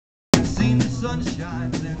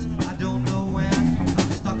sunshine since I don't know when.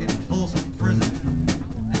 I'm stuck in Folsom prison,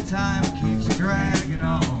 and time keeps dragging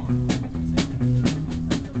on.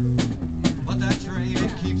 But that train,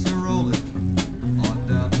 it keeps a rolling on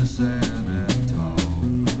down to San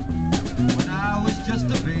Antone. When I was just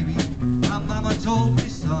a baby, my mama told me,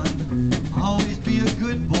 son, always be a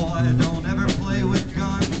good boy, don't ever play with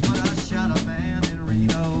guns. But I shot a man in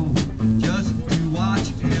Reno just to watch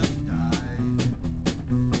him die.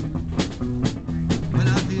 When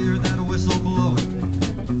I hear that whistle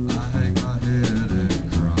blowing, I hang my head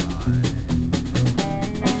and cry.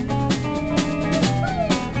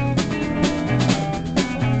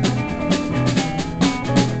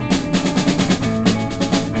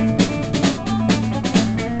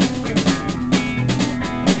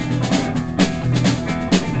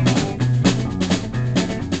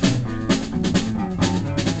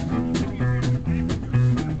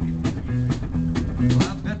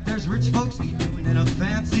 I bet there's rich folks eating in a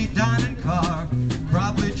fancy dining car,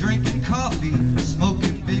 probably drinking coffee, smoking